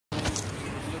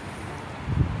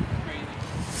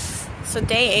So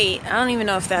day 8, I don't even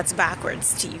know if that's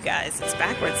backwards to you guys. It's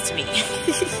backwards to me.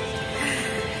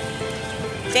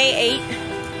 Day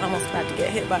 8, almost about to get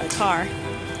hit by a car.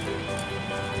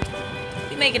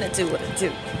 Be making it do what it do.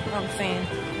 You know what I'm saying?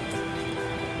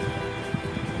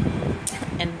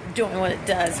 And doing what it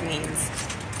does means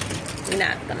we're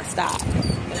not gonna stop.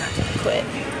 We're not gonna quit.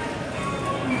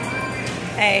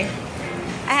 Hey,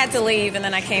 I had to leave and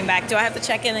then I came back. Do I have to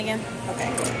check in again?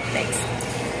 Okay, thanks.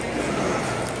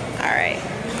 All right,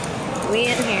 we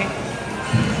in here.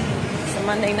 It's a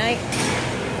Monday night.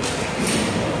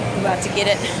 We're about to get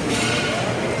it.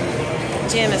 The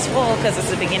gym is full because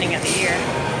it's the beginning of the year.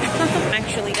 I'm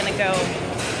actually gonna go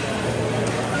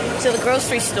to the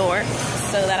grocery store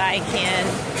so that I can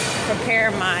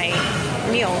prepare my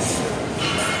meals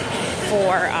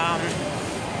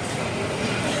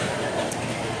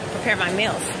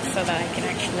so that I can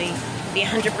actually be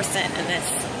 100% in this.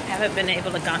 I haven't been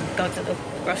able to go to the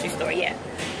grocery store yet,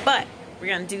 but we're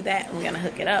gonna do that and we're gonna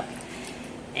hook it up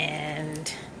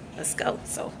and let's go.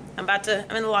 So I'm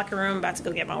in the locker room, about to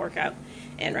go get my workout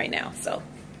in right now. So,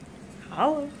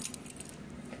 hello.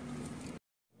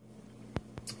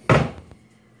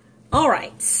 All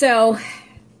right, so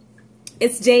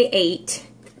it's day 8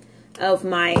 of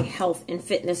my health and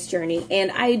fitness journey,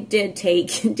 and I did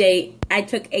I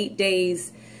took 8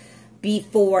 days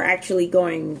before actually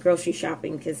going grocery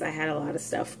shopping because I had a lot of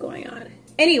stuff going on.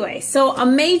 Anyway, so a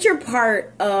major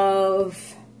part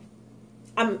of,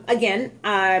 I'm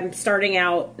starting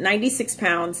out 96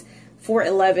 pounds,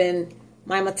 4'11".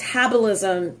 My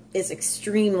metabolism is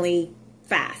extremely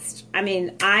fast. I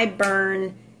mean, I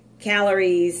burn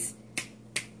calories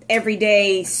every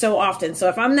day so often. So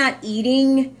if I'm not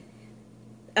eating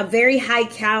a very high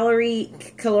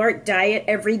caloric diet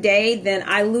every day, then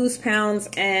I lose pounds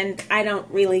and I don't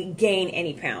really gain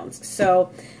any pounds.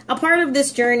 So a part of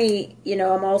this journey, you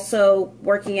know, I'm also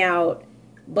working out,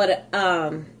 but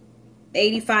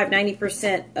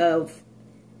 85-90% of,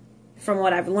 from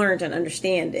what I've learned and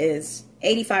understand, is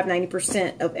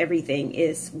 85-90% of everything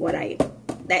is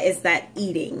that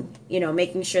eating, you know,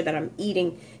 making sure that I'm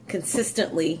eating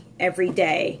consistently every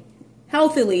day,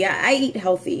 healthily. I eat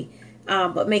healthy.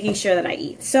 But making sure that I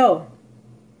eat. So,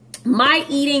 my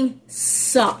eating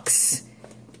sucks.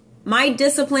 My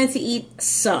discipline to eat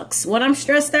sucks. When I'm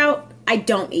stressed out, I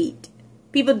don't eat.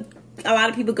 A lot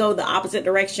of people go the opposite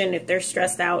direction. If they're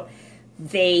stressed out,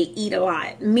 they eat a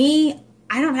lot. Me,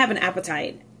 I don't have an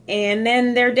appetite. And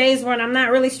then there are days when I'm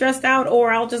not really stressed out, or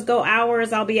I'll just go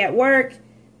hours, I'll be at work,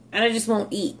 and I just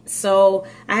won't eat. So,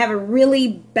 I have a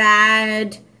really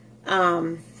bad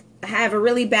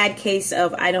case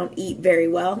of I don't eat very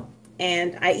well,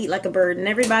 and I eat like a bird, and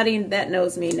everybody that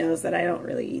knows me knows that I don't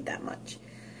really eat that much.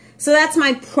 So that's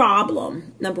my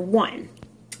problem, number 1.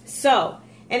 So,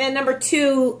 and then number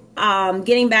 2,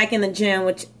 getting back in the gym,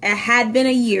 which had been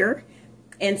a year,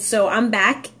 and so I'm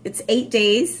back. It's 8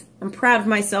 days. I'm proud of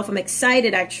myself. I'm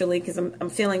excited, actually, because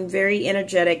I'm feeling very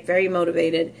energetic, very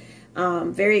motivated,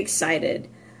 very excited.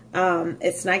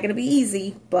 It's not going to be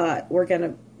easy, but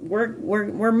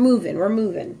we're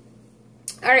moving.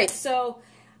 All right, so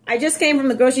I just came from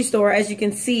the grocery store. As you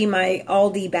can see, my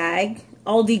Aldi bag,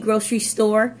 Aldi grocery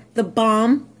store, the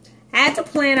bomb. I had to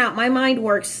plan out, my mind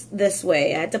works this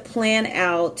way. I had to plan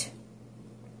out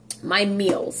my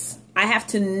meals. I have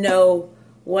to know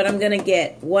what I'm going to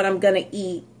get, what I'm going to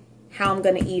eat, how I'm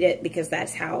going to eat it, because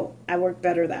that's how I work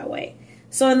better that way.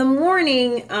 So in the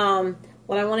morning,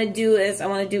 what I want to do is I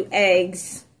want to do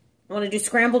eggs. I want to do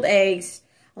scrambled eggs.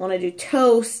 I want to do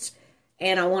toast,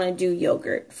 and I want to do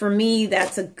yogurt. For me,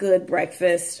 that's a good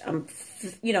breakfast,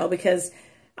 you know, because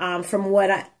from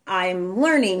what I'm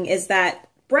learning is that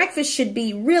breakfast should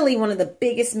be really one of the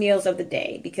biggest meals of the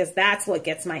day, because that's what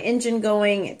gets my engine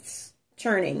going. It's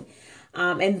churning.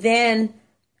 And then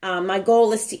my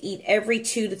goal is to eat every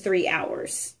 2 to 3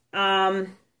 hours.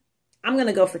 I'm going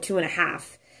to go for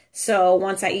 2.5. So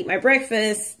once I eat my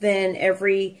breakfast, then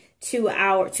every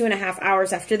 2.5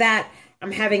 hours after that,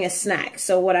 I'm having a snack.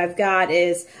 So what I've got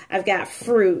is I've got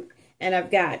fruit, and I've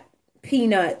got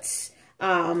peanuts,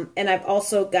 and I've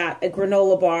also got a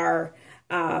granola bar,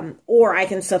 or I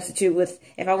can substitute with,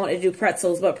 if I want to do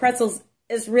pretzels, but pretzels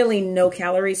is really no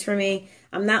calories for me.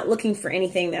 I'm not looking for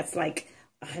anything that's like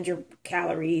 100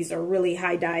 calories or really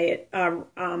high diet,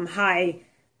 high,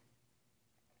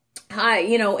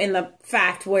 you know, in the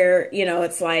fact where, you know,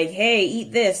 it's like, hey,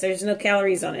 eat this, there's no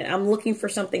calories on it. I'm looking for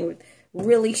something with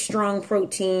really strong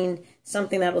protein,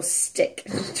 something that'll stick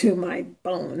to my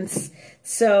bones.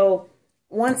 So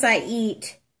once I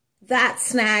eat that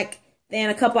snack, then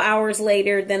a couple hours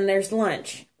later, then there's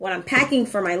lunch. when I'm packing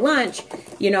for my lunch,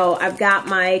 you know, I've got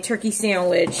my turkey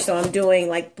sandwich. So I'm doing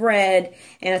like bread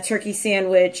and a turkey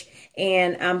sandwich,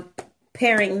 and I'm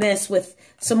pairing this with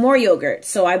some more yogurt.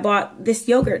 So I bought this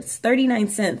yogurt. It's 39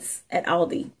 cents at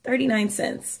Aldi. 39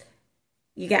 cents.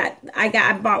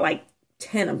 I bought like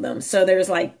 10 of them. So there's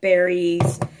like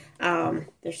berries.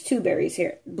 There's two berries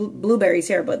here, blueberries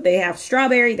here, but they have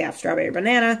strawberry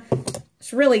banana.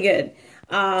 It's really good.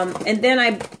 And then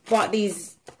I bought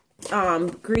these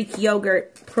Greek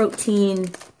yogurt protein,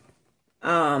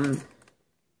 what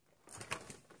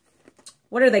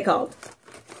are they called?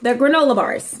 They're granola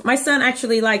bars. My son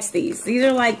actually likes these. These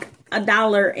are like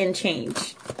 $1 and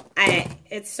change.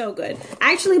 It's so good.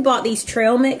 I actually bought these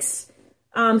trail mix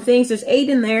things. There's 8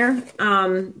 in there.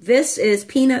 This is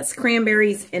peanuts,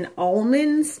 cranberries, and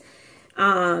almonds.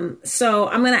 So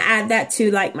I'm going to add that to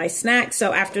like my snack.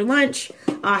 So after lunch,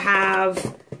 I'll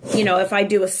have, you know, if I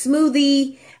do a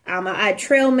smoothie, I'll add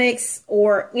trail mix,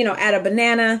 or, you know, add a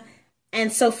banana.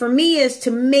 And so for me is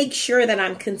to make sure that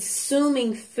I'm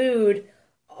consuming food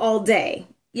all day,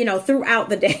 you know, throughout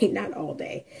the day, not all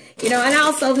day, you know. And I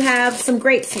also have some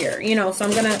grapes here, you know, so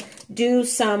I'm going to do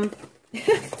some,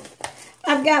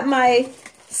 I've got my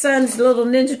son's little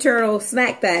Ninja Turtle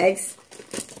snack bags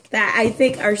that I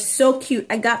think are so cute.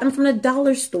 I got them from the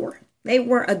dollar store. They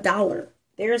were $1.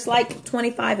 There's like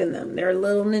 25 in them. They're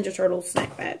little Ninja Turtle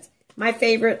snack bags. My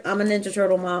favorite. I'm a Ninja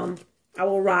Turtle mom. I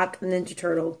will rock a Ninja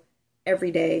Turtle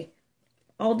every day,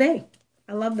 all day.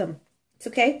 I love them. It's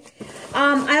okay.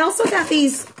 I also got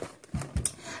these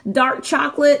dark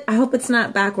chocolate. I hope it's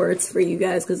not backwards for you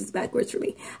guys, because it's backwards for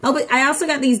me. I also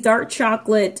got these dark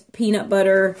chocolate peanut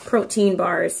butter protein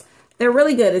bars. They're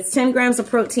really good. It's 10 grams of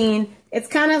protein. It's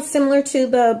kind of similar to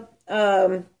the,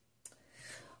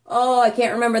 I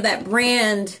can't remember that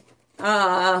brand.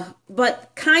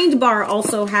 But Kind Bar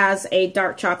also has a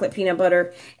dark chocolate peanut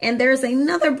butter. And there's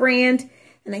another brand,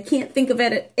 and I can't think of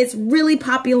it. It's really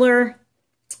popular.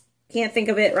 Can't think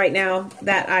of it right now,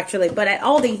 that actually. But at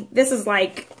Aldi, this is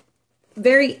like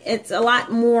it's a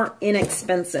lot more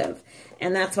inexpensive.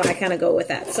 And that's why I kind of go with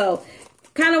that. So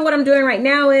kind of what I'm doing right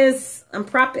now is I'm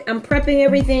prepping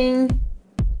everything,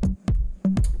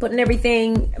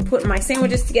 putting my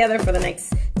sandwiches together for the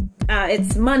next,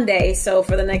 it's Monday. So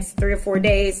for the next 3 or 4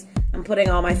 days, I'm putting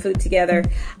all my food together.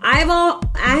 I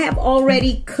have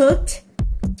already cooked.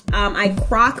 I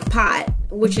crock pot,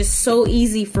 which is so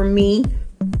easy for me.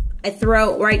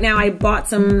 Right now I bought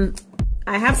some,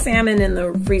 I have salmon in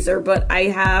the freezer, but I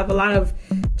have a lot of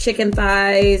chicken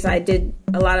thighs. I did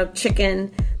a lot of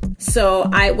chicken. So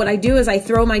what I do is I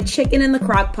throw my chicken in the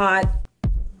crock pot,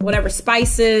 whatever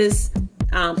spices,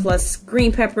 plus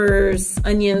green peppers,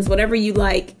 onions, whatever you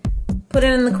like, put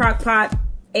it in the crock pot,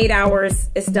 8 hours,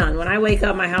 it's done. When I wake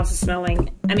up, my house is smelling.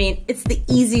 I mean, it's the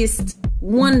easiest,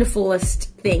 wonderfulest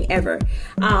thing ever.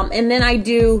 And then I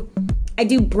do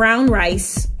brown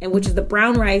rice, which is the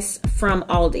brown rice from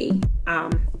Aldi.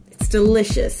 It's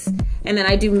delicious. And then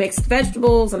I do mixed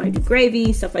vegetables, and I do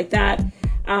gravy, stuff like that.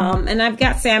 And I've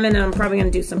got salmon, and I'm probably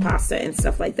going to do some pasta and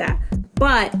stuff like that.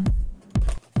 But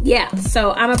yeah,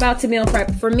 so I'm about to meal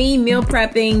prep. For me, meal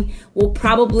prepping will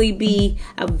probably be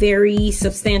a very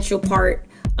substantial part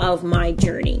of my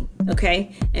journey.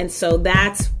 Okay. And so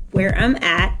that's where I'm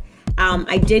at.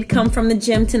 I did come from the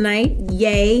gym tonight.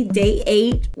 Yay. Day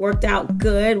 8. Worked out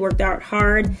good. Worked out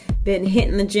hard. Been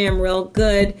hitting the gym real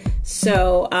good.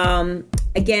 So,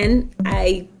 again,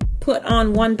 I put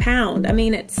on 1 pound. I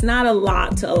mean, it's not a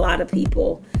lot to a lot of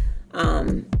people.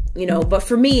 You know, but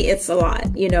for me, it's a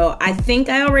lot. You know, I think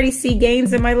I already see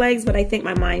gains in my legs, but I think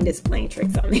my mind is playing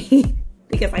tricks on me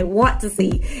because I want to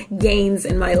see gains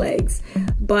in my legs.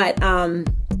 But,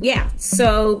 yeah,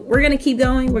 so we're going to keep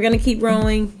going. We're going to keep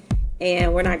rolling.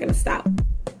 And we're not going to stop.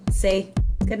 Say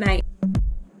good night.